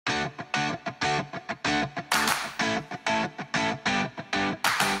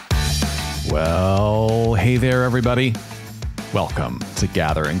Hey there, everybody. Welcome to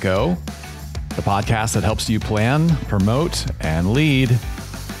Gather and Go, the podcast that helps you plan, promote, and lead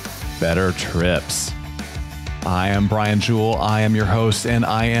better trips. I am Brian Jewell. I am your host, and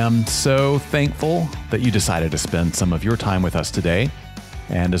I am so thankful that you decided to spend some of your time with us today.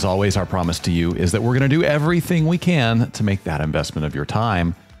 And as always, our promise to you is that we're going to do everything we can to make that investment of your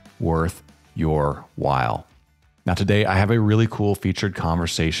time worth your while. Now, today I have a really cool featured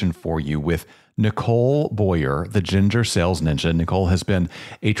conversation for you with Nicole Boyer, the Ginger Sales Ninja. Nicole has been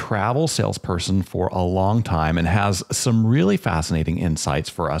a travel salesperson for a long time and has some really fascinating insights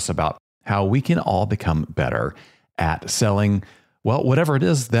for us about how we can all become better at selling, well, whatever it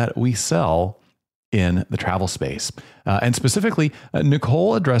is that we sell in the travel space. And specifically,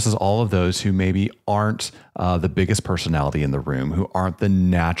 Nicole addresses all of those who maybe aren't the biggest personality in the room, who aren't the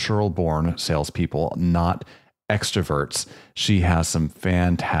natural born salespeople, not extroverts. She has some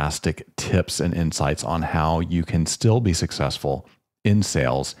fantastic tips and insights on how you can still be successful in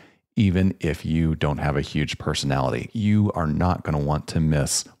sales, even if you don't have a huge personality. You are not going to want to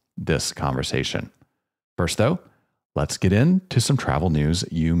miss this conversation. First, though, let's get into some travel news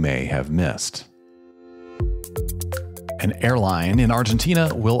you may have missed. An airline in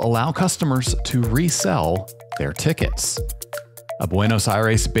Argentina will allow customers to resell their tickets. A Buenos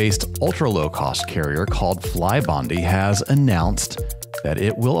Aires-based ultra-low-cost carrier called Flybondi has announced that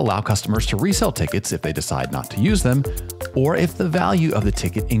it will allow customers to resell tickets if they decide not to use them, or if the value of the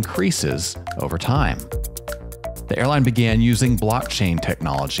ticket increases over time. The airline began using blockchain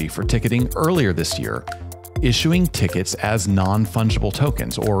technology for ticketing earlier this year, issuing tickets as non-fungible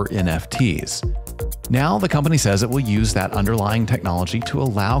tokens, or NFTs. Now, the company says it will use that underlying technology to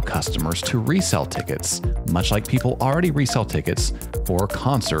allow customers to resell tickets, much like people already resell tickets for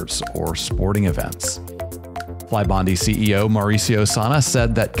concerts or sporting events. Flybondi CEO Mauricio Sana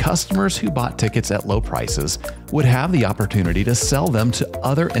said that customers who bought tickets at low prices would have the opportunity to sell them to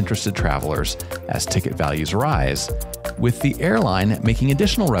other interested travelers as ticket values rise, with the airline making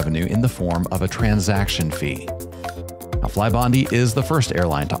additional revenue in the form of a transaction fee. Now, Flybondi is the first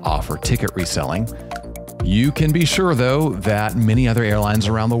airline to offer ticket reselling. You can be sure, though, that many other airlines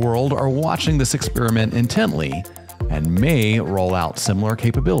around the world are watching this experiment intently and may roll out similar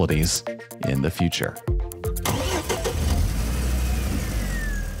capabilities in the future.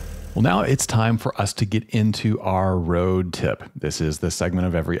 Well, now it's time for us to get into our road tip. This is the segment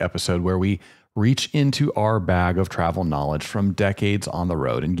of every episode where we reach into our bag of travel knowledge from decades on the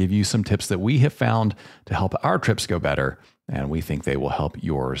road and give you some tips that we have found to help our trips go better, and we think they will help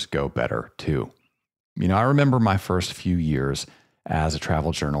yours go better too. You know, I remember my first few years as a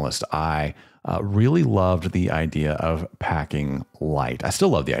travel journalist. I really loved the idea of packing light. I still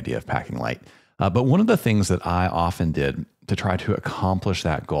love the idea of packing light. But one of the things that I often did to try to accomplish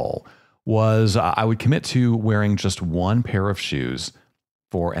that goal was I would commit to wearing just one pair of shoes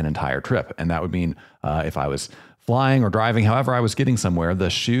for an entire trip. And that would mean if I was flying or driving, however I was getting somewhere, the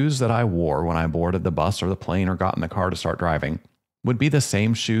shoes that I wore when I boarded the bus or the plane or got in the car to start driving would be the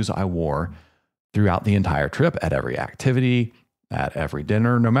same shoes I wore throughout the entire trip, at every activity, at every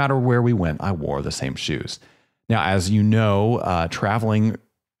dinner. No matter where we went, I wore the same shoes. Now, as you know, traveling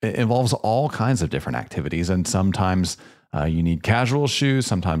involves all kinds of different activities, and sometimes you need casual shoes,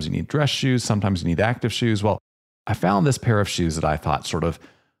 sometimes you need dress shoes, sometimes you need active shoes. Well, I found this pair of shoes that I thought sort of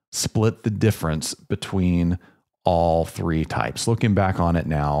split the difference between all three types. Looking back on it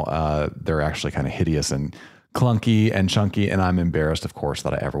now, they're actually kind of hideous and clunky and chunky, and I'm embarrassed, of course,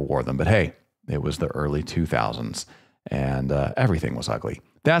 that I ever wore them. But hey, it was the early 2000s, and everything was ugly.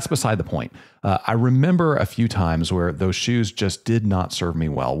 That's beside the point. I remember a few times where those shoes just did not serve me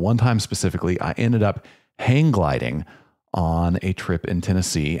well. One time specifically, I ended up hang gliding on a trip in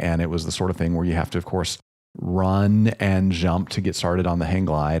Tennessee, and it was the sort of thing where you have to, of course, run and jump to get started on the hang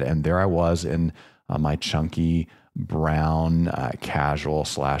glide. And there I was in my chunky brown casual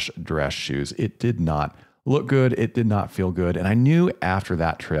 / dress shoes. It did not look good. It did not feel good. And I knew after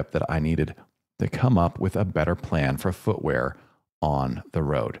that trip that I needed to come up with a better plan for footwear on the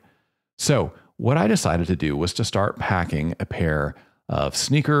road. So what I decided to do was to start packing a pair of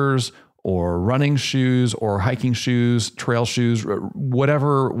sneakers or running shoes or hiking shoes, trail shoes,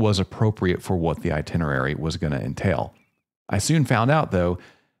 whatever was appropriate for what the itinerary was going to entail. I soon found out, though,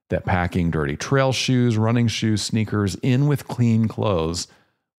 that packing dirty trail shoes, running shoes, sneakers in with clean clothes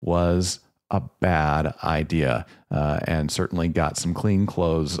was a bad idea, and certainly got some clean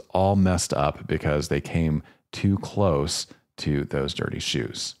clothes all messed up because they came too close to those dirty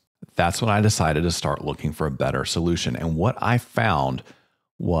shoes. That's when I decided to start looking for a better solution. And what I found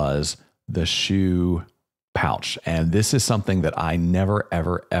was the shoe pouch. And this is something that I never,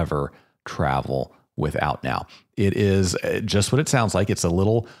 ever, ever travel without now. It is just what it sounds like. It's a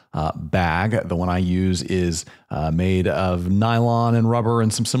little bag. The one I use is made of nylon and rubber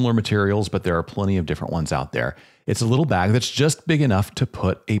and some similar materials, but there are plenty of different ones out there. It's a little bag that's just big enough to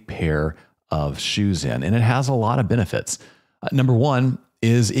put a pair of shoes in, and it has a lot of benefits. Number one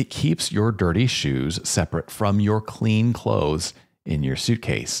is it keeps your dirty shoes separate from your clean clothes in your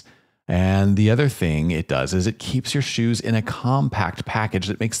suitcase. And the other thing it does is it keeps your shoes in a compact package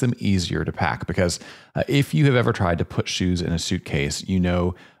that makes them easier to pack. Because if you have ever tried to put shoes in a suitcase, you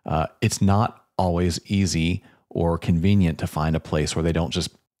know it's not always easy or convenient to find a place where they don't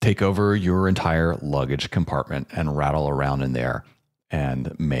just take over your entire luggage compartment and rattle around in there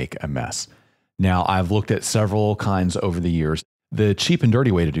and make a mess. Now, I've looked at several kinds over the years. The cheap and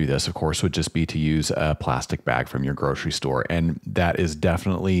dirty way to do this, of course, would just be to use a plastic bag from your grocery store. And that is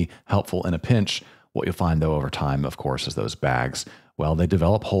definitely helpful in a pinch. What you'll find, though, over time, of course, is those bags, well, they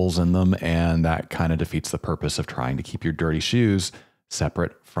develop holes in them, and that kind of defeats the purpose of trying to keep your dirty shoes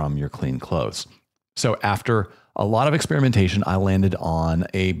separate from your clean clothes. So after a lot of experimentation, I landed on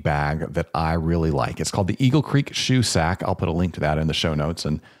a bag that I really like. It's called the Eagle Creek Shoe Sack. I'll put a link to that in the show notes.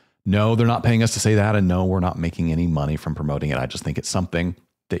 And no, they're not paying us to say that. And no, we're not making any money from promoting it. I just think it's something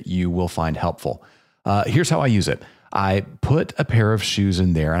that you will find helpful. Here's how I use it. I put a pair of shoes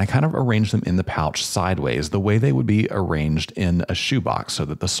in there and I kind of arrange them in the pouch sideways, the way they would be arranged in a shoebox, so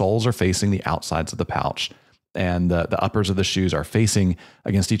that the soles are facing the outsides of the pouch and the uppers of the shoes are facing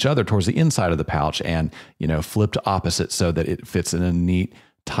against each other towards the inside of the pouch and, flipped opposite so that it fits in a neat,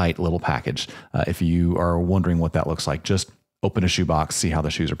 tight little package. If you are wondering what that looks like, just open a shoebox, see how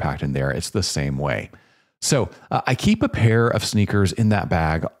the shoes are packed in there. It's the same way. So I keep a pair of sneakers in that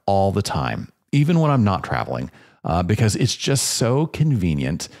bag all the time, even when I'm not traveling, because it's just so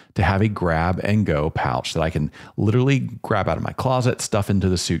convenient to have a grab and go pouch that I can literally grab out of my closet, stuff into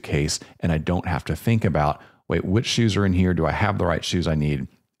the suitcase, and I don't have to think about, wait, which shoes are in here? Do I have the right shoes I need?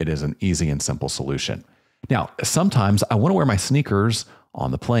 It is an easy and simple solution. Now, sometimes I want to wear my sneakers on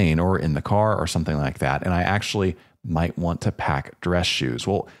the plane or in the car or something like that, and I actually might want to pack dress shoes.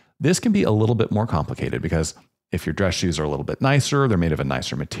 Well, this can be a little bit more complicated because if your dress shoes are a little bit nicer, they're made of a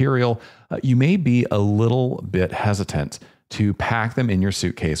nicer material, you may be a little bit hesitant to pack them in your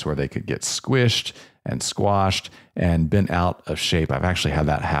suitcase where they could get squished and squashed and bent out of shape. I've actually had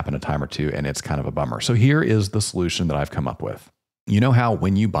that happen a time or two, and it's kind of a bummer. So here is the solution that I've come up with. You know how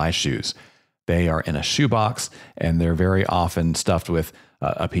when you buy shoes, they are in a shoebox and they're very often stuffed with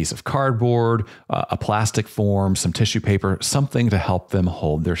a piece of cardboard, a plastic form, some tissue paper, something to help them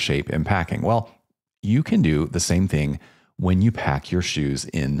hold their shape in packing. Well, you can do the same thing when you pack your shoes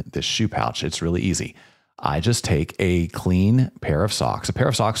in this shoe pouch. It's really easy. I just take a clean pair of socks, a pair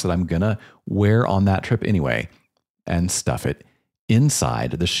of socks that I'm going to wear on that trip anyway, and stuff it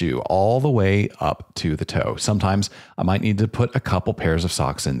inside the shoe all the way up to the toe. Sometimes I might need to put a couple pairs of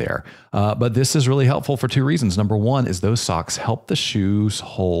socks in there. But this is really helpful for two reasons. Number one is those socks help the shoes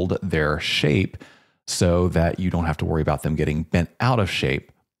hold their shape so that you don't have to worry about them getting bent out of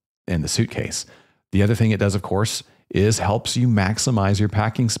shape in the suitcase. The other thing it does, of course, is helps you maximize your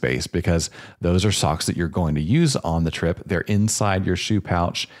packing space because those are socks that you're going to use on the trip. They're inside your shoe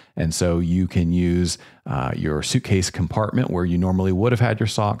pouch. And so you can use your suitcase compartment where you normally would have had your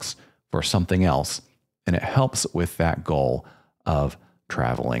socks for something else. And it helps with that goal of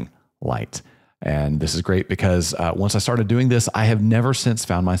traveling light. And this is great because once I started doing this, I have never since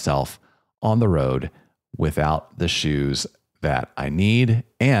found myself on the road without the shoes that I need,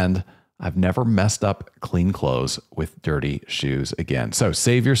 and I've never messed up clean clothes with dirty shoes again. So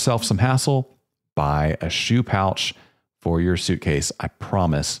save yourself some hassle. Buy a shoe pouch for your suitcase. I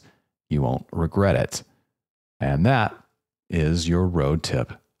promise you won't regret it. And that is your road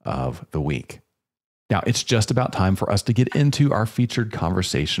tip of the week. Now, it's just about time for us to get into our featured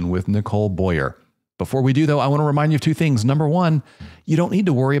conversation with Nicole Boyer. Before we do, though, I want to remind you of two things. Number one, you don't need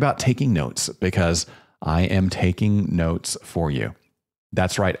to worry about taking notes because I am taking notes for you.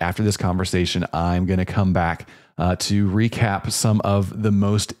 That's right. After this conversation, I'm going to come back to recap some of the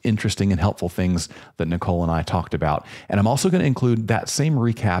most interesting and helpful things that Nicole and I talked about. And I'm also going to include that same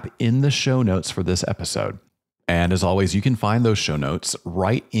recap in the show notes for this episode. And as always, you can find those show notes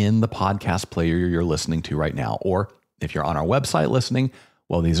right in the podcast player you're listening to right now. Or if you're on our website listening,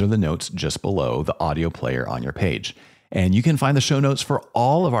 well, these are the notes just below the audio player on your page. And you can find the show notes for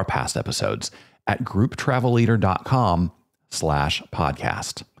all of our past episodes at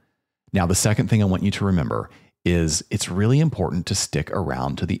grouptravelleader.com/podcast. Now, the second thing I want you to remember is it's really important to stick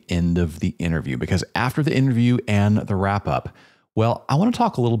around to the end of the interview because after the interview and the wrap up, well, I want to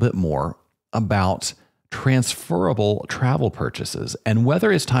talk a little bit more about transferable travel purchases, and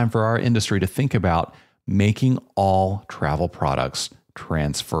whether it's time for our industry to think about making all travel products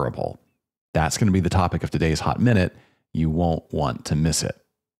transferable. That's going to be the topic of today's Hot Minute. You won't want to miss it.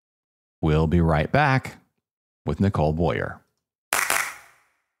 We'll be right back with Nicole Boyer.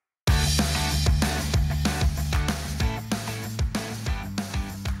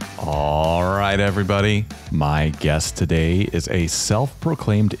 All right, everybody. My guest today is a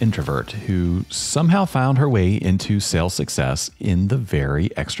self-proclaimed introvert who somehow found her way into sales success in the very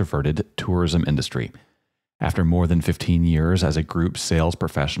extroverted tourism industry. After more than 15 years as a group sales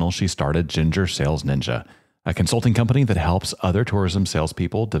professional, she started Ginger Sales Ninja, a consulting company that helps other tourism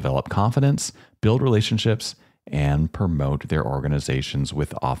salespeople develop confidence, build relationships, and promote their organizations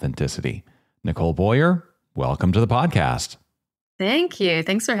with authenticity. Nicole Boyer, welcome to the podcast. Thank you.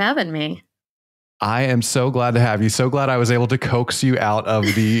 Thanks for having me. I am so glad to have you. So glad I was able to coax you out of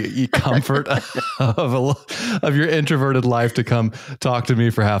the comfort of your introverted life to come talk to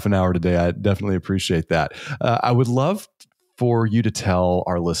me for half an hour today. I definitely appreciate that. I would love for you to tell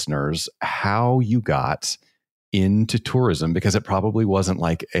our listeners how you got into tourism, because it probably wasn't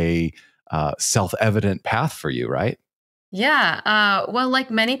like a self-evident path for you, right? Yeah. Well, like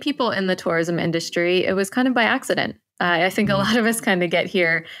many people in the tourism industry, it was kind of by accident. I think a lot of us kind of get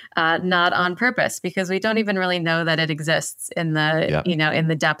here not on purpose, because we don't even really know that it exists in the in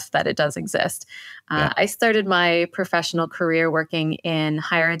the depth that it does exist. I started my professional career working in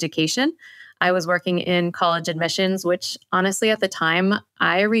higher education. I was working in college admissions, which honestly at the time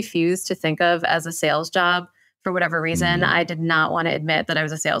I refused to think of as a sales job. For whatever reason, I did not want to admit that I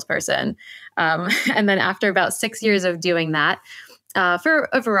was a salesperson. And then after about 6 years of doing that, for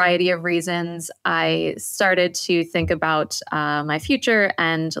a variety of reasons, I started to think about my future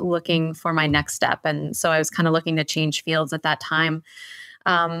and looking for my next step. And so I was kind of looking to change fields at that time.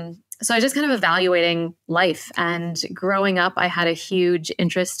 So I was just kind of evaluating life. And growing up, I had a huge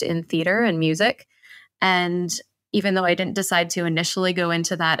interest in theater and music. And even though I didn't decide to initially go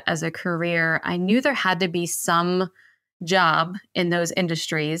into that as a career, I knew there had to be some job in those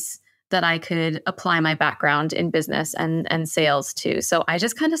industries that I could apply my background in business and sales to. So I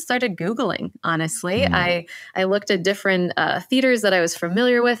just kind of started Googling, honestly. I looked at different theaters that I was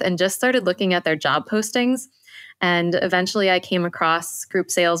familiar with and just started looking at their job postings. And eventually I came across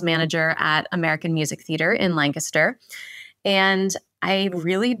group sales manager at American Music Theater in Lancaster. And I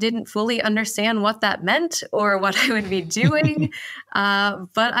really didn't fully understand what that meant or what I would be doing, but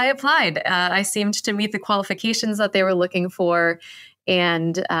I applied. I seemed to meet the qualifications that they were looking for.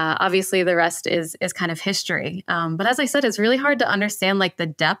 And obviously the rest is kind of history. But as I said, it's really hard to understand like the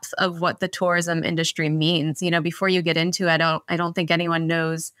depth of what the tourism industry means. You know, before you get into it, I don't think anyone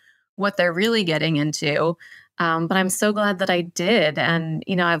knows what they're really getting into. But I'm so glad that I did. And,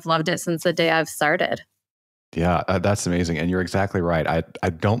 you know, I've loved it since the day I've started. Yeah, that's amazing. And you're exactly right. I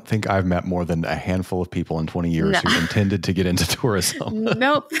don't think I've met more than a handful of people in 20 years who intended to get into tourism.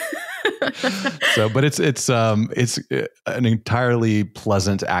 Nope. But it's an entirely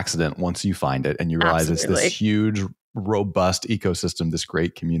pleasant accident once you find it and you realize Absolutely. It's this huge, robust ecosystem, this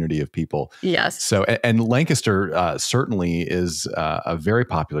great community of people. Yes. So, and Lancaster certainly is a very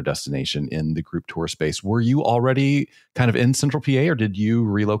popular destination in the group tour space. Were you already kind of in Central PA, or did you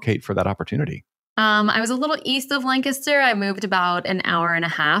relocate for that opportunity? I was a little east of Lancaster. I moved about an hour and a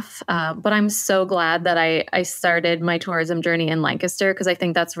half, but I'm so glad that I started my tourism journey in Lancaster, because I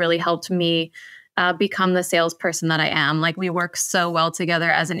think that's really helped me become the salesperson that I am. Like, we work so well together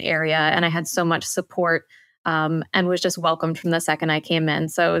as an area, and I had so much support and was just welcomed from the second I came in.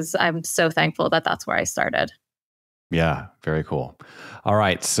 So I'm so thankful that that's where I started. Yeah, very cool. All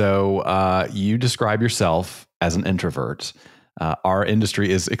right. So you describe yourself as an introvert. Our industry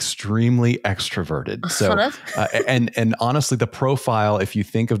is extremely extroverted. So, and honestly, the profile, if you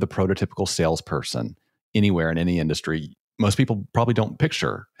think of the prototypical salesperson anywhere in any industry, most people probably don't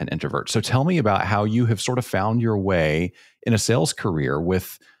picture an introvert. So tell me about how you have sort of found your way in a sales career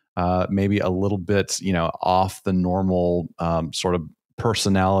with maybe a little bit, off the normal sort of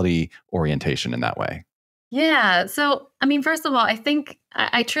personality orientation in that way. Yeah. So, I mean, first of all, I think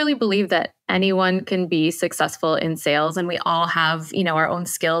I truly believe that anyone can be successful in sales, and we all have, our own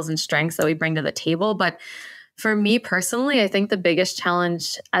skills and strengths that we bring to the table. But for me personally, I think the biggest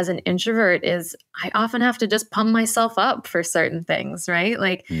challenge as an introvert is I often have to just pump myself up for certain things, right?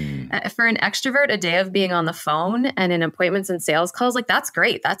 Like for an extrovert, a day of being on the phone and in appointments and sales calls, like that's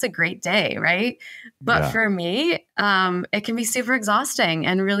great. That's a great day, right? But for me, it can be super exhausting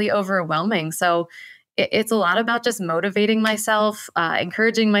and really overwhelming. So it's a lot about just motivating myself,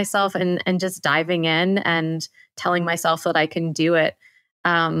 encouraging myself, and just diving in and telling myself that I can do it.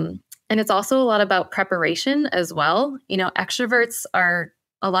 And it's also a lot about preparation as well. Extroverts are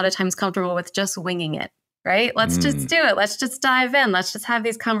a lot of times comfortable with just winging it, right? Let's just do it. Let's just dive in. Let's just have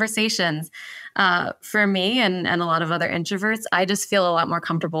these conversations. For me and a lot of other introverts, I just feel a lot more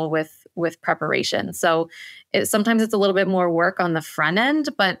comfortable with preparation. So sometimes it's a little bit more work on the front end,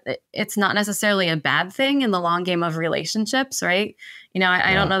 but it's not necessarily a bad thing in the long game of relationships, right?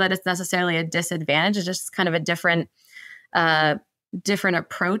 I don't know that it's necessarily a disadvantage. It's just kind of a different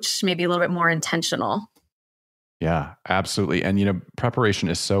approach, maybe a little bit more intentional. Yeah, absolutely. And, preparation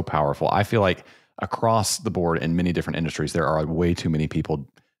is so powerful. I feel like across the board in many different industries, there are way too many people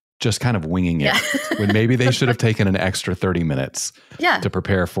just kind of winging it when maybe they should have taken an extra 30 minutes to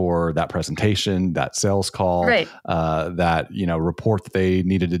prepare for that presentation, that sales call, that, report that they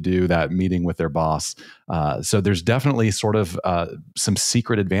needed to do, that meeting with their boss. So there's definitely sort of some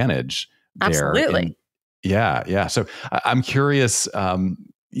secret advantage there. Absolutely. Yeah. So I'm curious,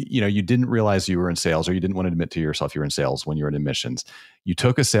 you didn't realize you were in sales, or you didn't want to admit to yourself you were in sales when you were in admissions. You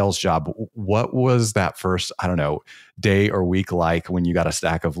took a sales job. What was that first, day or week like when you got a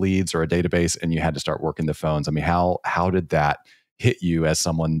stack of leads or a database and you had to start working the phones? I mean, how did that hit you as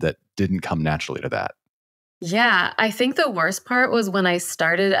someone that didn't come naturally to that? Yeah, I think the worst part was when I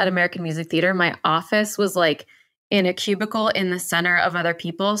started at American Music Theater, my office was like in a cubicle in the center of other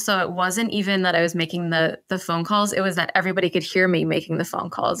people. So it wasn't even that I was making the phone calls. It was that everybody could hear me making the phone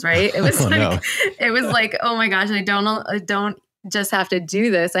calls, right? It was It was like, oh my gosh, I don't just have to do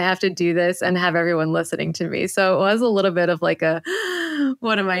this. I have to do this and have everyone listening to me. So it was a little bit of like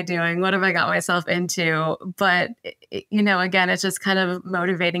what am I doing? What have I got myself into? But, again, it's just kind of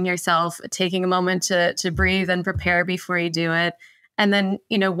motivating yourself, taking a moment to breathe and prepare before you do it. And then,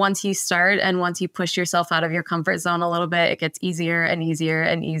 once you start and once you push yourself out of your comfort zone a little bit, it gets easier and easier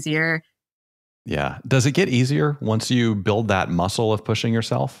and easier. Yeah. Does it get easier once you build that muscle of pushing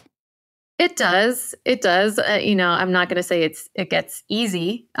yourself? It does. It does. I'm not going to say it gets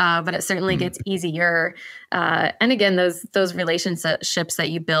easy, but it certainly gets easier. And again, those relationships that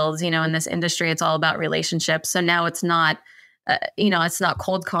you build, in this industry, it's all about relationships. So now it's not, it's not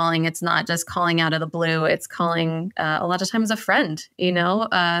cold calling. It's not just calling out of the blue. It's calling a lot of times a friend,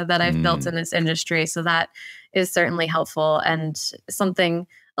 that I've built in this industry. So that is certainly helpful and something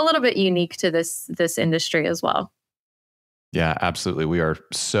a little bit unique to this industry as well. Yeah, absolutely. We are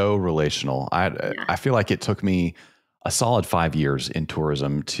so relational. I feel like it took me a solid 5 years in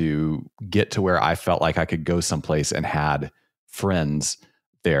tourism to get to where I felt like I could go someplace and had friends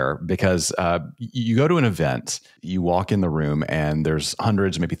there, because you go to an event, you walk in the room and there's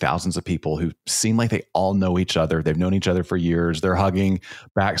hundreds, maybe thousands of people who seem like they all know each other. They've known each other for years. They're hugging,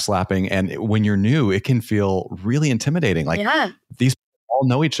 backslapping. And when you're new, it can feel really intimidating. Like these people all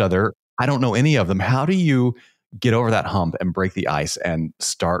know each other. I don't know any of them. How do you get over that hump and break the ice and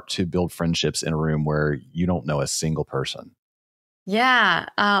start to build friendships in a room where you don't know a single person? Yeah.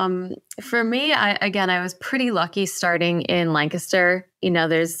 For me, I was pretty lucky starting in Lancaster.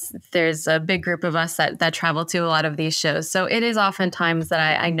 There's a big group of us that travel to a lot of these shows. So it is oftentimes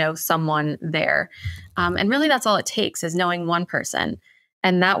that I know someone there. And really that's all it takes, is knowing one person.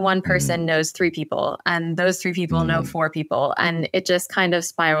 And that one person knows 3 people, and those 3 people know 4 people, and it just kind of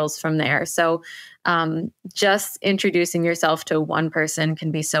spirals from there. So just introducing yourself to one person can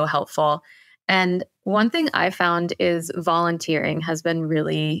be so helpful. And one thing I found is volunteering has been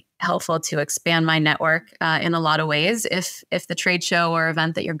really helpful to expand my network in a lot of ways. If the trade show or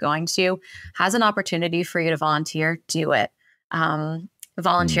event that you're going to has an opportunity for you to volunteer, do it.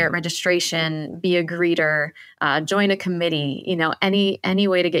 Volunteer at registration, be a greeter, join a committee, any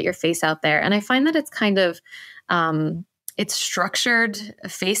way to get your face out there. And I find that it's kind of, it's structured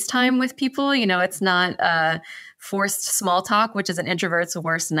FaceTime with people. It's not forced small talk, which is an introvert's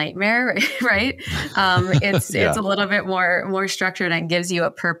worst nightmare, right? It's a little bit more structured and gives you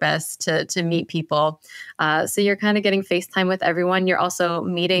a purpose to meet people. So you're kind of getting FaceTime with everyone. You're also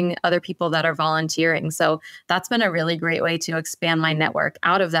meeting other people that are volunteering. So that's been a really great way to expand my network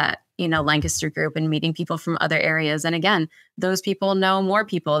out of that, Lancaster group, and meeting people from other areas. And again, those people know more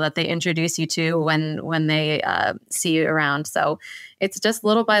people that they introduce you to when they see you around. So it's just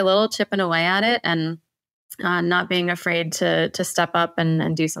little by little chipping away at it, and not being afraid to step up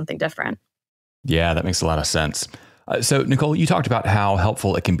and do something different. Yeah, that makes a lot of sense. So, Nicole, you talked about how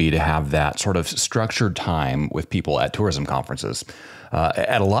helpful it can be to have that sort of structured time with people at tourism conferences.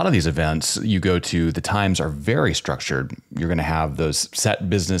 At a lot of these events you go to, the times are very structured. You're going to have those set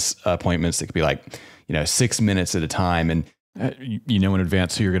business appointments that could be like, 6 minutes at a time, and you know in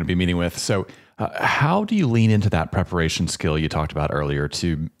advance who you're going to be meeting with. So how do you lean into that preparation skill you talked about earlier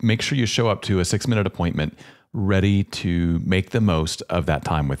to make sure you show up to a 6-minute appointment ready to make the most of that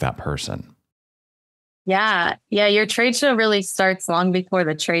time with that person? Yeah. Yeah. Your trade show really starts long before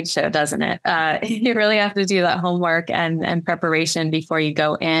the trade show, doesn't it? You really have to do that homework and preparation before you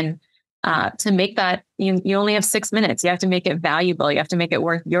go in. To make that, you only have 6 minutes. You have to make it valuable. You have to make it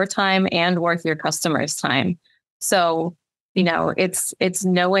worth your time and worth your customers' time. So, it's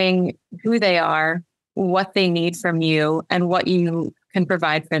knowing who they are, what they need from you, and what you can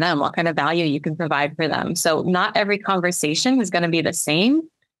provide for them, what kind of value you can provide for them. So not every conversation is going to be the same.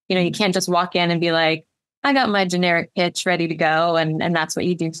 You can't just walk in and be like, I got my generic pitch ready to go. And that's what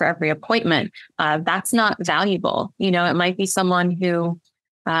you do for every appointment. That's not valuable. It might be someone who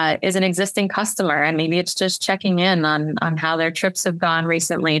is an existing customer, and maybe it's just checking in on how their trips have gone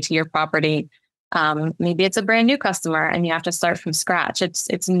recently to your property. Maybe it's a brand new customer and you have to start from scratch.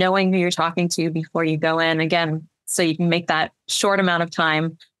 It's knowing who you're talking to before you go in, again, so you can make that short amount of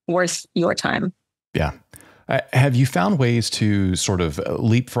time worth your time. Yeah. Have you found ways to sort of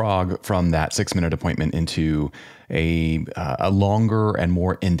leapfrog from that 6-minute appointment into a longer and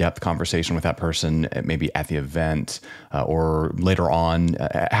more in-depth conversation with that person, maybe at the event or later on?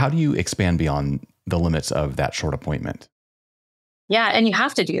 How do you expand beyond the limits of that short appointment? Yeah, and you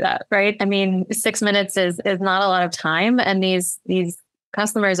have to do that, right? I mean, 6 minutes is not a lot of time, and these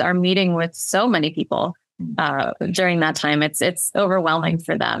customers are meeting with so many people during that time. It's overwhelming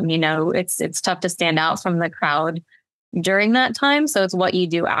for them. It's tough to stand out from the crowd during that time. So it's what you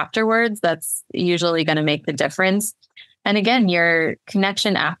do afterwards that's usually going to make the difference. And again, your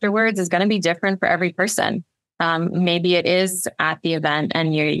connection afterwards is going to be different for every person. Maybe it is at the event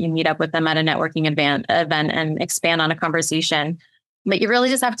and you meet up with them at a networking event and expand on a conversation. But you really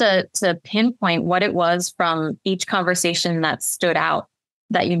just have to pinpoint what it was from each conversation that stood out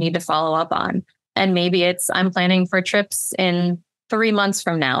that you need to follow up on. And maybe it's, I'm planning for trips in 3 months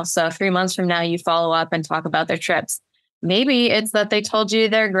from now. So 3 months from now, you follow up and talk about their trips. Maybe it's that they told you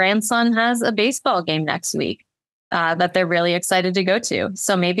their grandson has a baseball game next week that they're really excited to go to.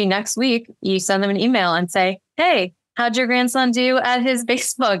 So maybe next week you send them an email and say, hey, how'd your grandson do at his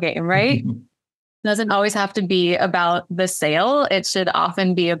baseball game, right? Doesn't always have to be about the sale. It should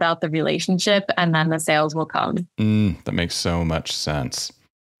often be about the relationship, and then the sales will come. That makes so much sense.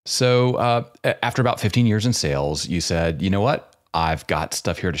 So after about 15 years in sales, you said, you know what? I've got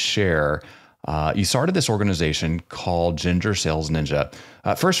stuff here to share. You started this organization called Ginger Sales Ninja.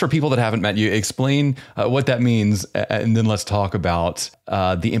 First, for people that haven't met you, explain what that means, and then let's talk about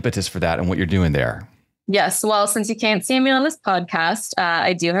the impetus for that and what you're doing there. Yes. Well, since you can't see me on this podcast,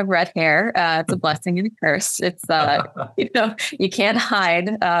 I do have red hair. It's a blessing and a curse. It's, you can't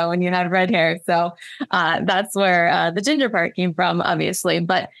hide when you have red hair. So that's where the ginger part came from, obviously.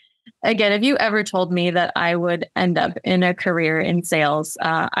 But again, if you ever told me that I would end up in a career in sales,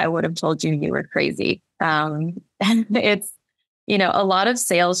 I would have told you were crazy. And it's, a lot of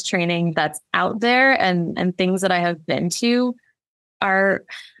sales training that's out there and things that I have been to are,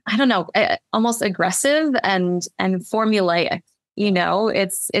 I don't know, almost aggressive and formulaic.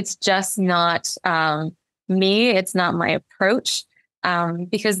 It's just not me. It's not my approach.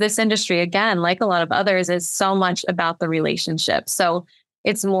 Because this industry, again, like a lot of others, is so much about the relationship. So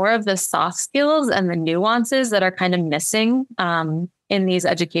it's more of the soft skills and the nuances that are kind of missing in these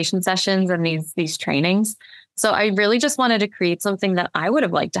education sessions and these trainings. So I really just wanted to create something that I would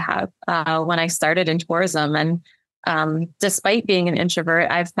have liked to have when I started in tourism. And despite being an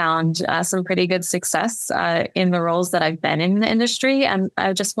introvert, I've found some pretty good success in the roles that I've been in the industry. And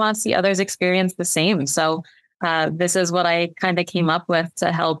I just want to see others experience the same. So this is what I kind of came up with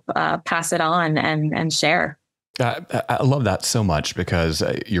to help pass it on and share. I love that so much because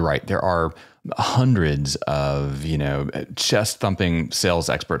you're right. There are hundreds of, chest thumping sales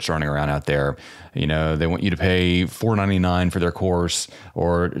experts running around out there. They want you to pay $4.99 for their course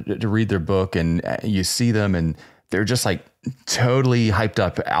or to read their book, and you see them and they're just like totally hyped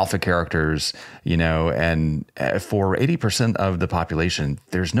up alpha characters, and for 80% of the population,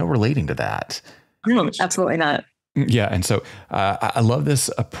 there's no relating to that. Absolutely not. Yeah. And so I love this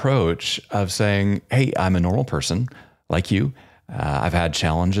approach of saying, hey, I'm a normal person like you. I've had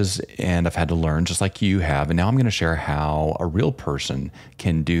challenges and I've had to learn just like you have. And now I'm going to share how a real person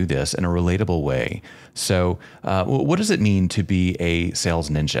can do this in a relatable way. So what does it mean to be a sales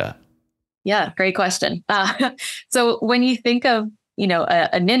ninja? Yeah, great question. So when you think of,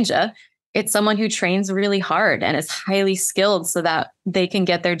 a ninja, it's someone who trains really hard and is highly skilled so that they can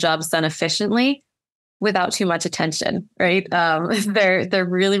get their jobs done efficiently without too much attention, right? They're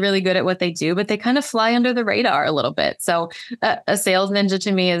really, really good at what they do, but they kind of fly under the radar a little bit. So a sales ninja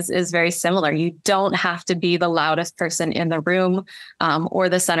to me is very similar. You don't have to be the loudest person in the room or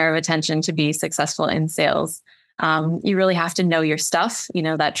the center of attention to be successful in sales. You really have to know your stuff,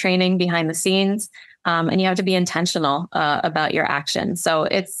 that training behind the scenes, and you have to be intentional about your action. So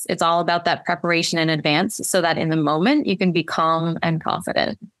it's all about that preparation in advance so that in the moment you can be calm and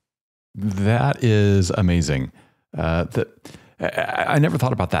confident. That is amazing. I never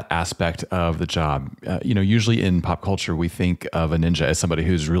thought about that aspect of the job. Usually in pop culture, we think of a ninja as somebody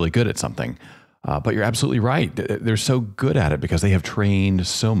who's really good at something. But you're absolutely right. They're so good at it because they have trained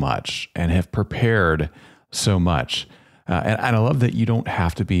so much and have prepared so much. And I love that you don't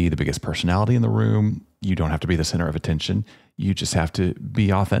have to be the biggest personality in the room. You don't have to be the center of attention. You just have to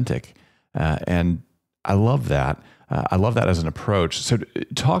be authentic. And I love that. I love that as an approach. So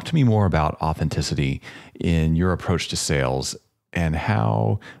talk to me more about authenticity in your approach to sales and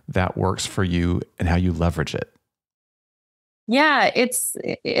how that works for you and how you leverage it. Yeah, it's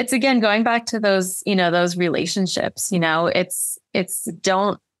again going back to those, those relationships, it's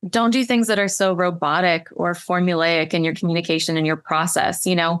don't do things that are so robotic or formulaic in your communication and your process,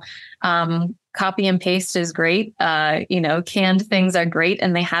 copy and paste is great. Canned things are great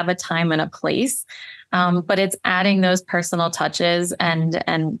and they have a time and a place. But it's adding those personal touches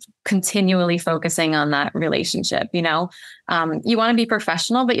and continually focusing on that relationship. You want to be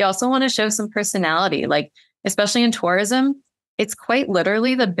professional, but you also want to show some personality, like especially in tourism, it's quite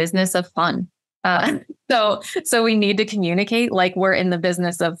literally the business of fun. So we need to communicate like we're in the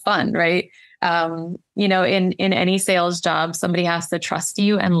business of fun, right? In any sales job, somebody has to trust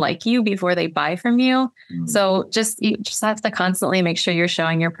you and like you before they buy from you. Mm-hmm. So you just have to constantly make sure you're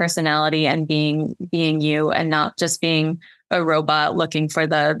showing your personality and being you and not just being a robot looking for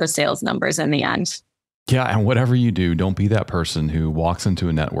the sales numbers in the end. Yeah. And whatever you do, don't be that person who walks into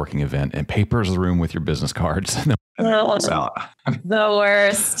a networking event and papers the room with your business cards. The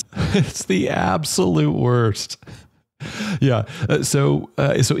worst. It's the absolute worst. Yeah. So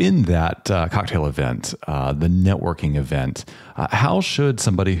in that cocktail event, the networking event, how should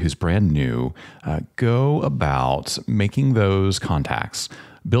somebody who's brand new go about making those contacts,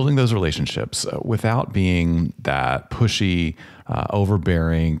 building those relationships without being that pushy,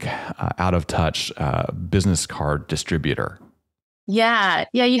 overbearing, out of touch business card distributor? Yeah.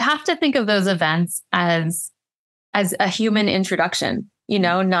 You have to think of those events as a human introduction,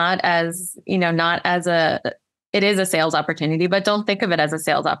 not as it is a sales opportunity, but don't think of it as a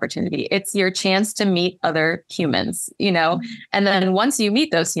sales opportunity. It's your chance to meet other humans, and then once you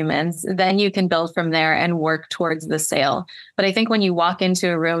meet those humans, then you can build from there and work towards the sale. But I think when you walk into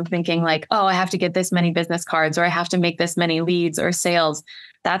a room thinking like, oh, I have to get this many business cards or I have to make this many leads or sales,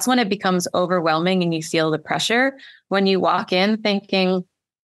 that's when it becomes overwhelming and you feel the pressure. When you walk in thinking,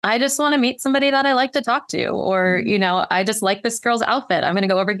 I just want to meet somebody that I like to talk to, or, I just like this girl's outfit. I'm going to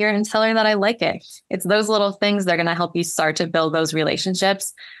go over here and tell her that I like it. It's those little things that are going to help you start to build those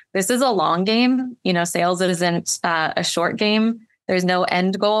relationships. This is a long game. Sales isn't a short game. There's no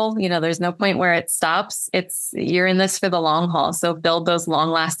end goal. There's no point where it stops. You're in this for the long haul. So build those long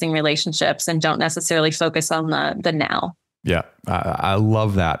lasting relationships and don't necessarily focus on the now. Yeah, I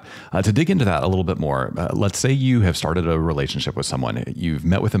love that. To dig into that a little bit more, let's say you have started a relationship with someone. You've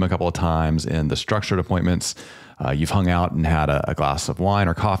met with them a couple of times in the structured appointments. You've hung out and had a glass of wine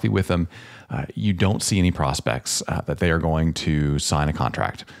or coffee with them. You don't see any prospects that they are going to sign a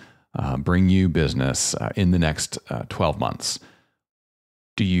contract, bring you business in the next 12 months.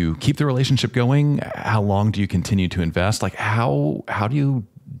 Do you keep the relationship going? How long do you continue to invest? Like how do you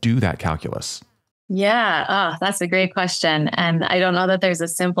do that calculus? Yeah. That's a great question. And I don't know that there's a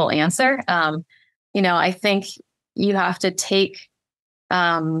simple answer. I think you have to take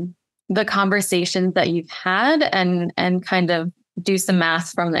the conversations that you've had and kind of do some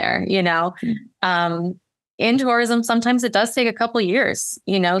math from there. In tourism, sometimes it does take a couple of years.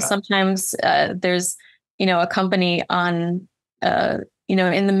 Sometimes there's, a company on,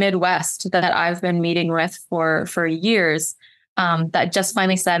 in the Midwest that I've been meeting with for years. That just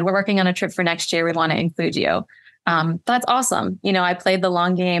finally said, we're working on a trip for next year. We want to include you. That's awesome. I played the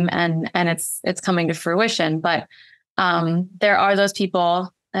long game and it's coming to fruition, but there are those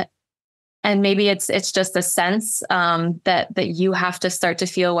people and maybe it's just a sense that you have to start to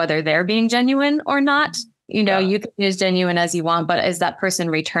feel whether they're being genuine or not. You can be as genuine as you want, but is that person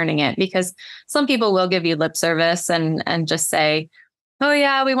returning it? Because some people will give you lip service and just say, oh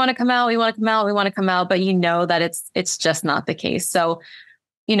yeah, we want to come out. We want to come out. We want to come out. But that it's just not the case. So,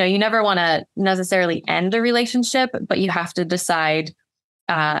 you never want to necessarily end a relationship, but you have to decide,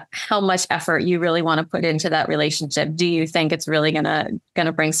 how much effort you really want to put into that relationship. Do you think it's really gonna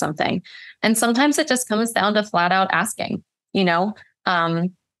bring something? And sometimes it just comes down to flat out asking,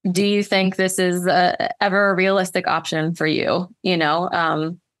 do you think this is ever a realistic option for you?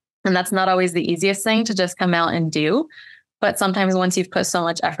 And that's not always the easiest thing to just come out and do. But sometimes once you've put so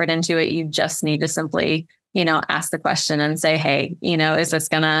much effort into it, you just need to simply, ask the question and say, hey, is this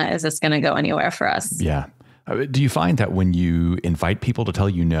gonna go anywhere for us? Yeah. Do you find that when you invite people to tell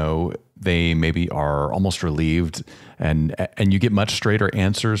you no, they maybe are almost relieved and you get much straighter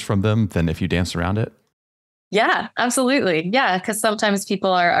answers from them than if you dance around it? Yeah, absolutely. Yeah. Because sometimes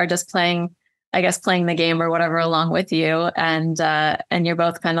people are just playing the game or whatever along with you. And you're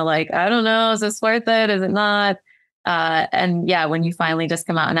both kind of like, I don't know, is this worth it? Is it not? And yeah, when you finally just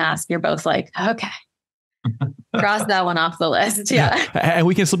come out and ask, you're both like, okay, cross that one off the list. Yeah. And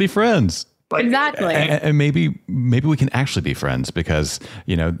we can still be friends. Exactly. And maybe we can actually be friends because,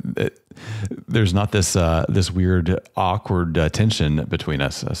 there's not this weird, awkward tension between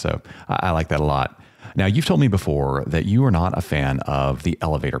us. So I like that a lot. Now, you've told me before that you are not a fan of the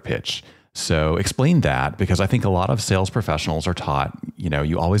elevator pitch. So explain that, because I think a lot of sales professionals are taught,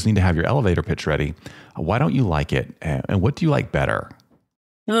 you always need to have your elevator pitch ready. Why don't you like it? And what do you like better?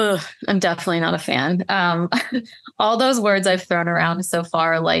 Ugh, I'm definitely not a fan. All those words I've thrown around so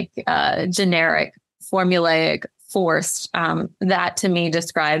far, like generic, formulaic, forced, that to me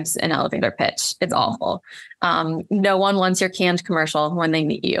describes an elevator pitch. It's awful. No one wants your canned commercial when they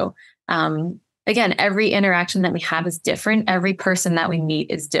meet you. Again, every interaction that we have is different. Every person that we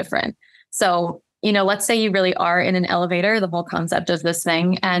meet is different. So, let's say you really are in an elevator, the whole concept of this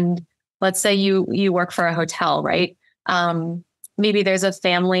thing. And let's say you work for a hotel, right? Maybe there's a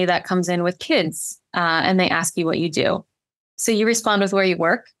family that comes in with kids and they ask you what you do. So you respond with where you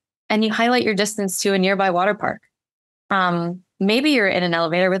work and you highlight your distance to a nearby water park. Maybe you're in an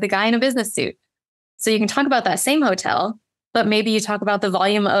elevator with a guy in a business suit. So you can talk about that same hotel, but maybe you talk about the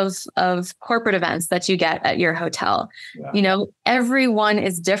volume of corporate events that you get at your hotel. Yeah. Everyone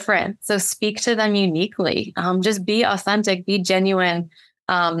is different. So speak to them uniquely. Just be authentic, be genuine.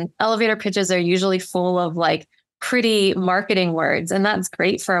 Elevator pitches are usually full of like pretty marketing words, and that's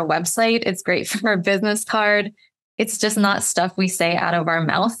great for a website. It's great for a business card. It's just not stuff we say out of our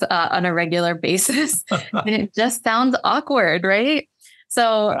mouth on a regular basis. And it just sounds awkward, right?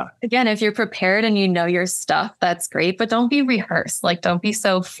 So again, if you're prepared and you know your stuff, that's great, but don't be rehearsed. Like, don't be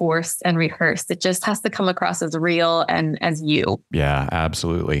so forced and rehearsed. It just has to come across as real and as you. Yeah,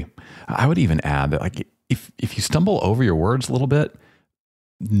 absolutely. I would even add that, like, if you stumble over your words a little bit,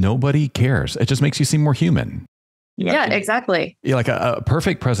 nobody cares. It just makes you seem more human. Yeah, exactly. Yeah, like a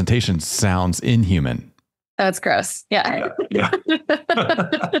perfect presentation sounds inhuman. That's gross. Yeah.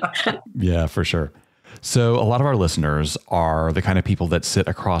 Yeah, for sure. So a lot of our listeners are the kind of people that sit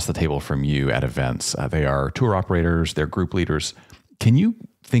across the table from you at events. They are tour operators, they're group leaders. Can you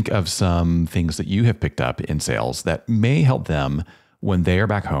think of some things that you have picked up in sales that may help them when they are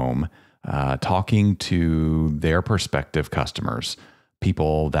back home talking to their prospective customers,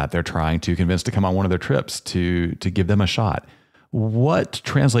 people that they're trying to convince to come on one of their trips to give them a shot? What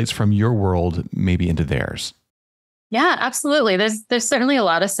translates from your world maybe into theirs? Yeah, absolutely. There's certainly a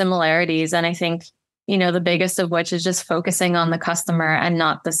lot of similarities. And I think, the biggest of which is just focusing on the customer and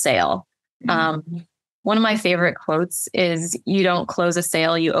not the sale. One of my favorite quotes is, you don't close a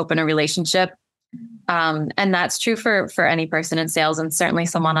sale, you open a relationship. And that's true for any person in sales, and certainly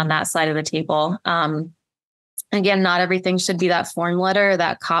someone on that side of the table. Again, not everything should be that form letter,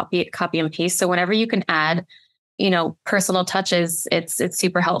 that copy and paste. So whenever you can add, personal touches, it's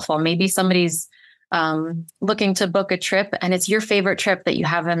super helpful. Maybe somebody's looking to book a trip and it's your favorite trip that you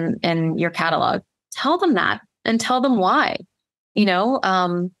have in your catalog. Tell them that and tell them why.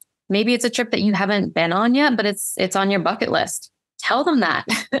 Maybe it's a trip that you haven't been on yet, but it's on your bucket list. Tell them that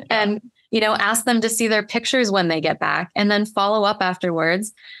and, ask them to see their pictures when they get back, and then follow up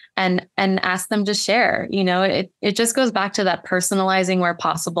afterwards and ask them to share. It just goes back to that personalizing where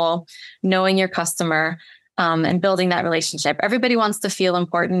possible, knowing your customer, and building that relationship. Everybody wants to feel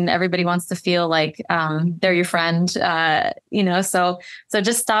important. Everybody wants to feel like they're your friend, so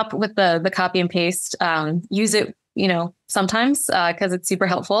just stop with the copy and paste. Use it, sometimes because it's super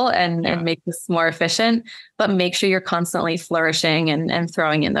helpful and make this more efficient, but make sure you're constantly flourishing and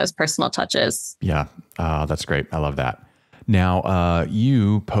throwing in those personal touches. Yeah, that's great. I love that. Now,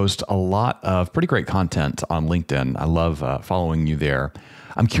 you post a lot of pretty great content on LinkedIn. I love following you there.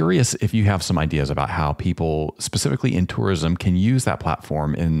 I'm curious if you have some ideas about how people specifically in tourism can use that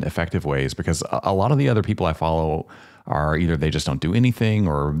platform in effective ways, because a lot of the other people I follow are either they just don't do anything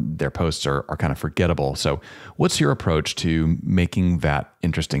or their posts are kind of forgettable. So what's your approach to making that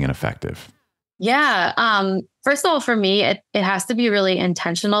interesting and effective? Yeah. First of all, for me, it has to be really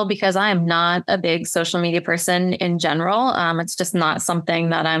intentional because I am not a big social media person in general. It's just not something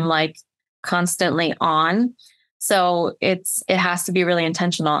that I'm like constantly on. So it has to be really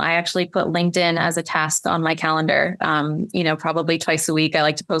intentional. I actually put LinkedIn as a task on my calendar. Probably twice a week. I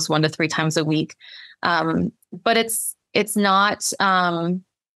like to post 1 to 3 times a week. But it's not.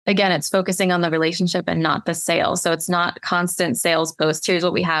 Again, it's focusing on the relationship and not the sale. So it's not constant sales posts. Here's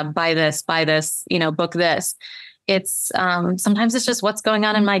what we have. Buy this, book this. It's sometimes it's just what's going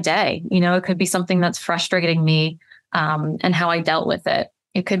on in my day. It could be something that's frustrating me and how I dealt with it.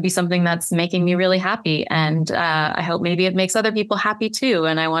 It could be something that's making me really happy. And I hope maybe it makes other people happy too.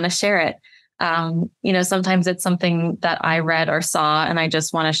 And I want to share it. Sometimes it's something that I read or saw and I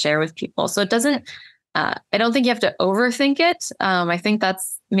just want to share with people. So it doesn't, I don't think you have to overthink it. I think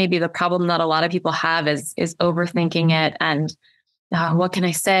that's maybe the problem that a lot of people have is overthinking it. And what can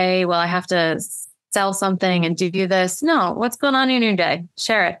I say? Well, I have to sell something and do this. No, what's going on in your day?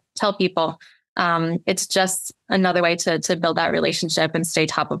 Share it. Tell people. It's just another way to build that relationship and stay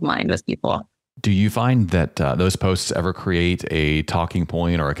top of mind with people. Do you find that those posts ever create a talking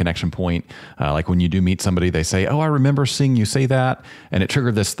point or a connection point? Like when you do meet somebody, they say, "Oh, I remember seeing you say that, and it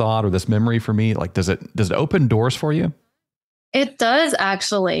triggered this thought or this memory for me." Like, does it open doors for you? It does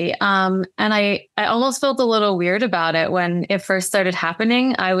actually. And I almost felt a little weird about it when it first started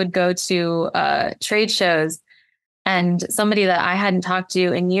happening. I would go to trade shows and somebody that I hadn't talked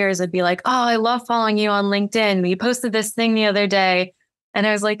to in years would be like, "Oh, I love following you on LinkedIn. You posted this thing the other day." And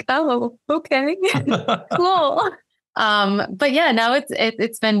I was like, "Oh, okay, cool." But yeah, now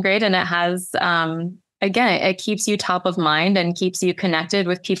it's been great. And it has, again, it keeps you top of mind and keeps you connected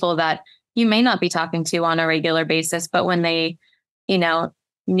with people that you may not be talking to on a regular basis, but when they,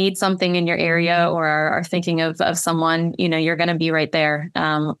 need something in your area or are thinking of someone, you're going to be right there,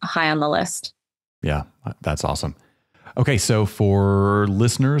 high on the list. Yeah, that's awesome. Okay, so for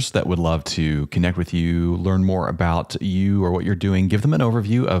listeners that would love to connect with you, learn more about you or what you're doing, give them an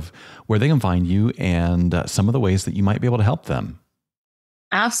overview of where they can find you and some of the ways that you might be able to help them.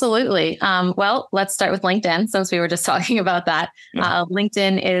 Absolutely. Well, let's start with LinkedIn since we were just talking about that. Yeah.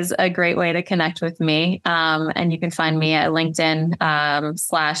 LinkedIn is a great way to connect with me. And you can find me at LinkedIn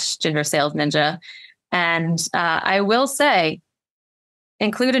 /Ginger Sales Ninja. And I will say,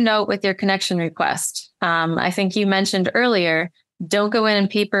 include a note with your connection request. I think you mentioned earlier, don't go in and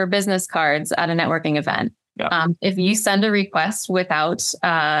paper business cards at a networking event. Yeah. If you send a request without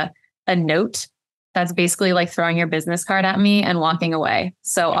a note, that's basically like throwing your business card at me and walking away.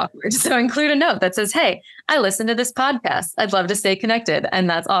 So awkward. So include a note that says, "Hey, I listened to this podcast. I'd love to stay connected." And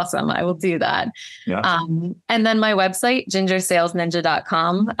that's awesome. I will do that. Yeah. And then my website,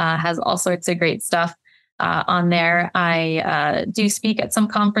 gingersalesninja.com, has all sorts of great stuff on there. I do speak at some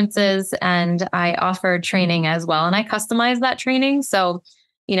conferences and I offer training as well. And I customize that training. So,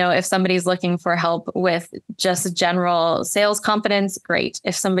 if somebody's looking for help with just general sales confidence, great.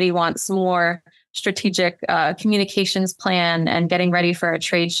 If somebody wants more strategic communications plan and getting ready for a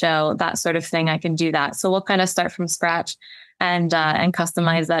trade show, that sort of thing, I can do that. So we'll kind of start from scratch and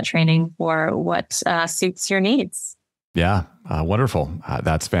customize that training for what suits your needs. Yeah, wonderful.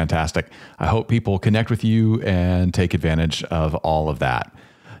 That's fantastic. I hope people connect with you and take advantage of all of that.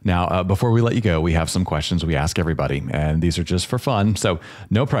 Now, before we let you go, we have some questions we ask everybody, and these are just for fun, so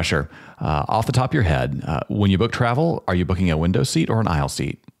no pressure. Off the top of your head, when you book travel, are you booking a window seat or an aisle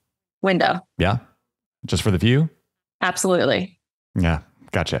seat? Window. Yeah? Just for the view? Absolutely. Yeah,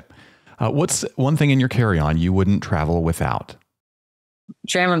 gotcha. What's one thing in your carry-on you wouldn't travel without?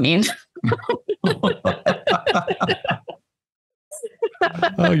 Dramamine.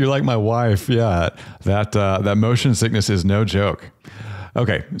 Oh, you're like my wife. Yeah, that motion sickness is no joke.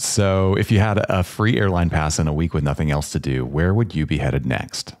 Okay, so if you had a free airline pass in a week with nothing else to do, where would you be headed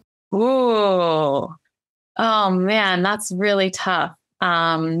next? Ooh. Oh man, that's really tough.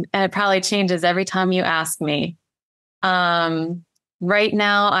 And it probably changes every time you ask me. Right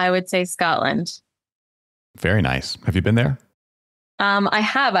now, I would say Scotland. Very nice. Have you been there? I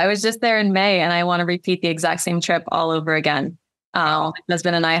have. I was just there in May and I want to repeat the exact same trip all over again. My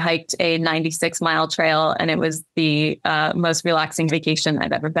husband and I hiked a 96-mile trail and it was the most relaxing vacation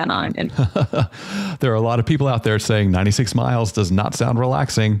I've ever been on. And there are a lot of people out there saying 96 miles does not sound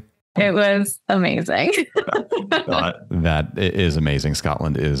relaxing. It was amazing. That is amazing.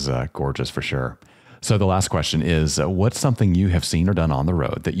 Scotland is gorgeous for sure. So the last question is, what's something you have seen or done on the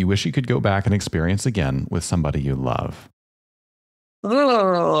road that you wish you could go back and experience again with somebody you love?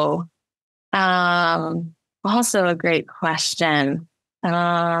 Ooh. Also a great question.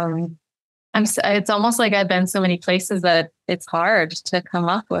 It's almost like I've been so many places that it's hard to come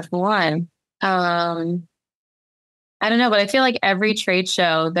up with one. Um, I don't know, but I feel like every trade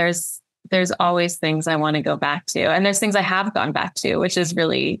show, there's always things I want to go back to, and there's things I have gone back to, which is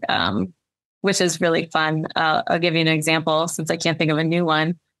really fun. I'll give you an example since I can't think of a new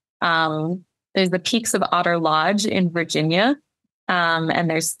one. There's the Peaks of Otter Lodge in Virginia. And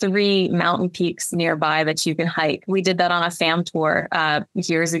there's 3 mountain peaks nearby that you can hike. We did that on a fam tour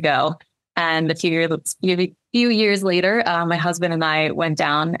years ago. And few years later, my husband and I went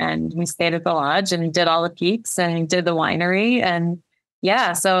down and we stayed at the lodge and did all the peaks and did the winery. And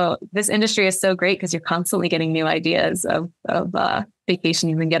yeah, so this industry is so great because you're constantly getting new ideas of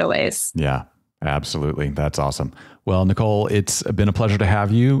vacations and getaways. Yeah, absolutely. That's awesome. Well, Nicole, it's been a pleasure to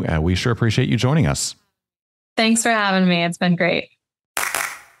have you. We sure appreciate you joining us. Thanks for having me. It's been great.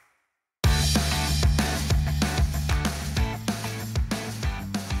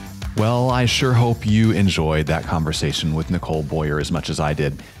 Well, I sure hope you enjoyed that conversation with Nicole Boyer as much as I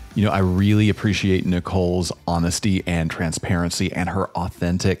did. You know, I really appreciate Nicole's honesty and transparency and her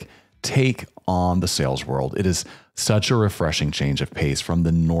authentic take on the sales world. It is such a refreshing change of pace from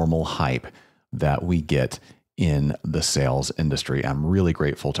the normal hype that we get in the sales industry. I'm really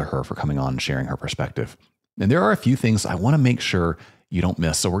grateful to her for coming on and sharing her perspective. And there are a few things I want to make sure you don't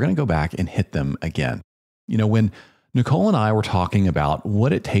miss. So we're going to go back and hit them again. You know, when Nicole and I were talking about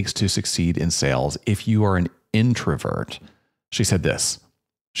what it takes to succeed in sales if you are an introvert, she said this.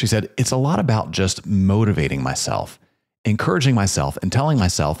 She said, it's a lot about just motivating myself, encouraging myself, and telling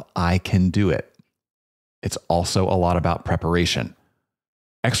myself I can do it. It's also a lot about preparation.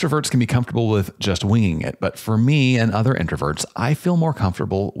 Extroverts can be comfortable with just winging it, but for me and other introverts, I feel more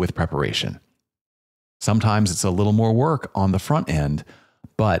comfortable with preparation. Sometimes it's a little more work on the front end,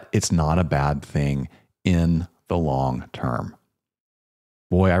 but it's not a bad thing in the long term.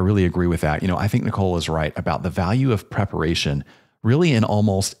 Boy, I really agree with that. You know, I think Nicole is right about the value of preparation really in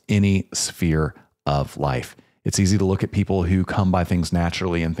almost any sphere of life. It's easy to look at people who come by things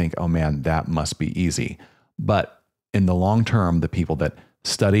naturally and think, oh man, that must be easy. But in the long term, the people that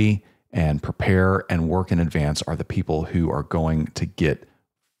study and prepare and work in advance are the people who are going to get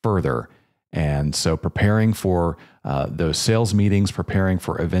further. And so preparing for those sales meetings, preparing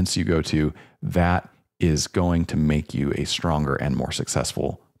for events you go to, that is going to make you a stronger and more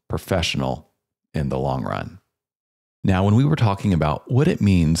successful professional in the long run. Now, when we were talking about what it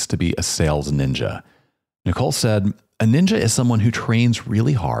means to be a sales ninja, Nicole said, a ninja is someone who trains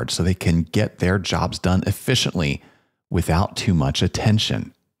really hard so they can get their jobs done efficiently without too much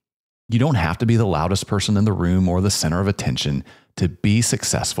attention. You don't have to be the loudest person in the room or the center of attention to be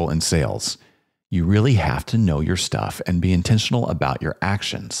successful in sales. You really have to know your stuff and be intentional about your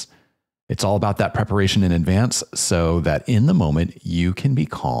actions. It's all about that preparation in advance so that in the moment you can be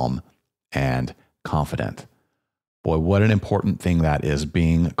calm and confident. Boy, what an important thing that is,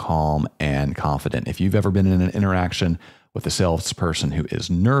 being calm and confident. If you've ever been in an interaction with a salesperson who is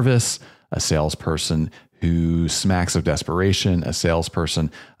nervous, a salesperson who smacks of desperation, a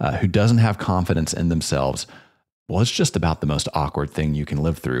salesperson who doesn't have confidence in themselves, well, it's just about the most awkward thing you can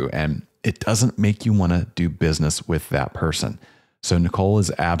live through. And it doesn't make you want to do business with that person. So Nicole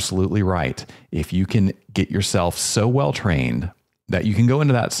is absolutely right. If you can get yourself so well trained that you can go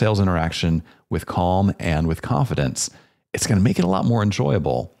into that sales interaction with calm and with confidence, it's going to make it a lot more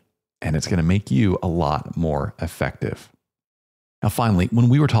enjoyable and it's going to make you a lot more effective. Now, finally, when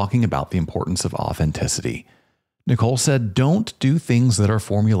we were talking about the importance of authenticity, Nicole said, don't do things that are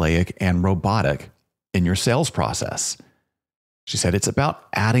formulaic and robotic in your sales process. She said it's about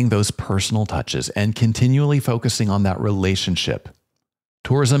adding those personal touches and continually focusing on that relationship.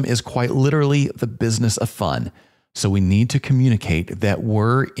 Tourism is quite literally the business of fun, so we need to communicate that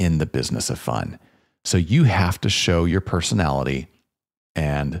we're in the business of fun. So you have to show your personality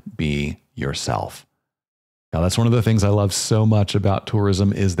and be yourself. Now, that's one of the things I love so much about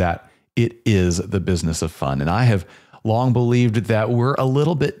tourism is that it is the business of fun. And I have long believed that we're a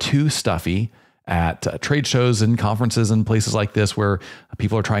little bit too stuffy at trade shows and conferences and places like this where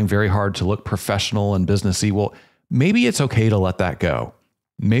people are trying very hard to look professional and businessy. Well, maybe it's okay to let that go.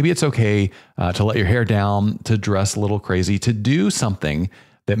 Maybe it's okay to let your hair down, to dress a little crazy, to do something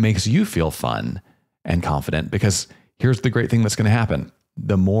that makes you feel fun and confident, because here's the great thing that's going to happen.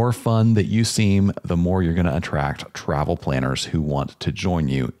 The more fun that you seem, the more you're going to attract travel planners who want to join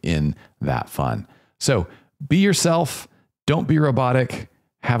you in that fun. So be yourself, don't be robotic,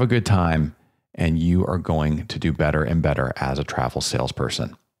 have a good time, and you are going to do better and better as a travel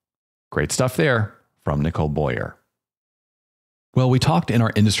salesperson. Great stuff there from Nicole Boyer. Well, we talked in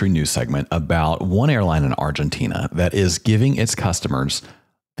our industry news segment about one airline in Argentina that is giving its customers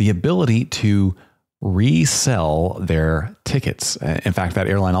the ability to resell their tickets. In fact, that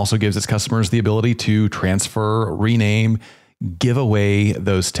airline also gives its customers the ability to transfer, rename, give away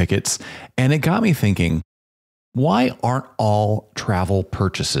those tickets. And it got me thinking, why aren't all travel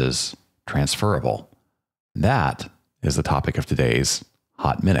purchases transferable? That is the topic of today's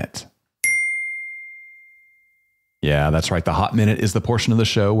Hot Minute. Yeah, that's right. The Hot Minute is the portion of the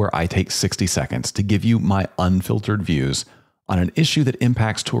show where I take 60 seconds to give you my unfiltered views on an issue that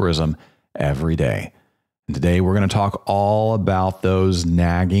impacts tourism every day. And today we're going to talk all about those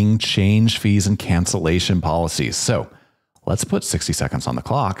nagging change fees and cancellation policies. So let's put 60 seconds on the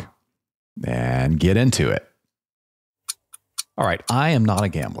clock and get into it. All right, I am not a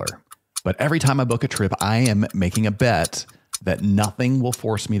gambler, but every time I book a trip, I am making a bet that nothing will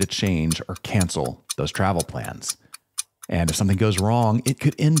force me to change or cancel those travel plans. And if something goes wrong, it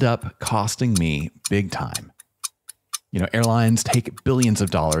could end up costing me big time. You know, airlines take billions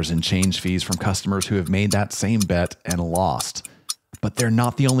of dollars in change fees from customers who have made that same bet and lost. But they're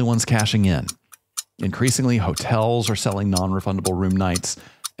not the only ones cashing in. Increasingly, hotels are selling non-refundable room nights,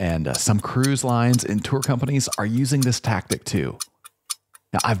 and some cruise lines and tour companies are using this tactic too.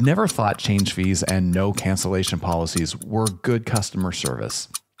 Now, I've never thought change fees and no cancellation policies were good customer service,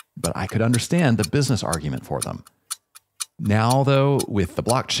 but I could understand the business argument for them. Now, though, with the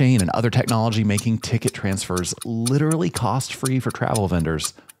blockchain and other technology making ticket transfers literally cost-free for travel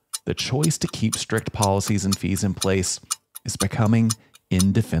vendors, the choice to keep strict policies and fees in place is becoming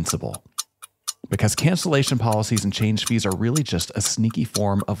indefensible. Because cancellation policies and change fees are really just a sneaky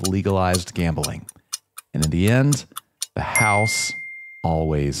form of legalized gambling. And in the end, the house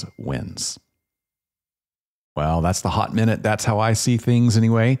always wins. Well, that's the Hot Minute. That's how I see things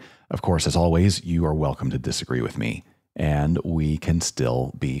anyway. Of course, as always, you are welcome to disagree with me, and we can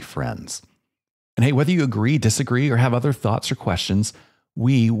still be friends. And hey, whether you agree, disagree, or have other thoughts or questions,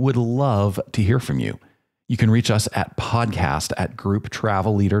 we would love to hear from you. You can reach us at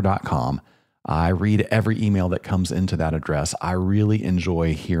podcast@grouptravelleader.com. I read every email that comes into that address. I really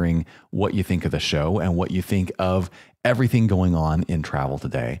enjoy hearing what you think of the show and what you think of everything going on in travel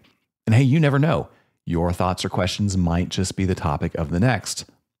today. And hey, you never know. Your thoughts or questions might just be the topic of the next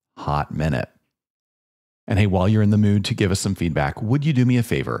Hot Minute. And hey, while you're in the mood to give us some feedback, would you do me a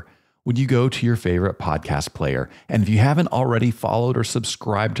favor? Would you go to your favorite podcast player? And if you haven't already followed or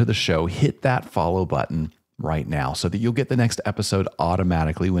subscribed to the show, hit that follow button right now so that you'll get the next episode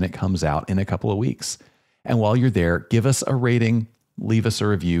automatically when it comes out in a couple of weeks. And while you're there, give us a rating, leave us a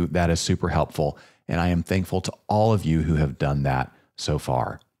review. That is super helpful. And I am thankful to all of you who have done that so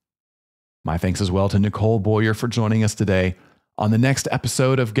far. My thanks as well to Nicole Boyer for joining us today. On the next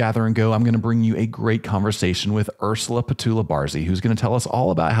episode of Gather and Go, I'm going to bring you a great conversation with Ursula Petula-Barzi, who's going to tell us all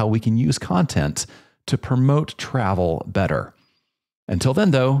about how we can use content to promote travel better. Until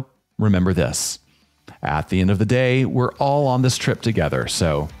then, though, remember this. At the end of the day, we're all on this trip together,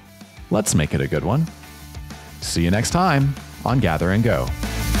 so let's make it a good one. See you next time on Gather and Go.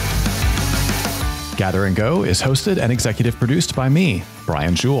 Gather and Go is hosted and executive produced by me,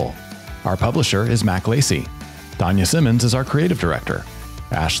 Brian Jewell. Our publisher is Mac Lacey. Danya Simmons is our creative director.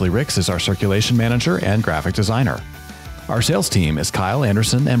 Ashley Ricks is our circulation manager and graphic designer. Our sales team is Kyle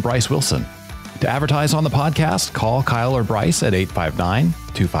Anderson and Bryce Wilson. To advertise on the podcast, call Kyle or Bryce at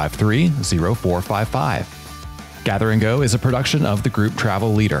 859-253-0455. Gather and Go is a production of the Group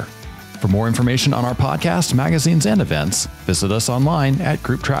Travel Leader. For more information on our podcast, magazines, and events, visit us online at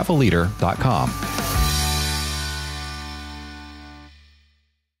grouptravelleader.com.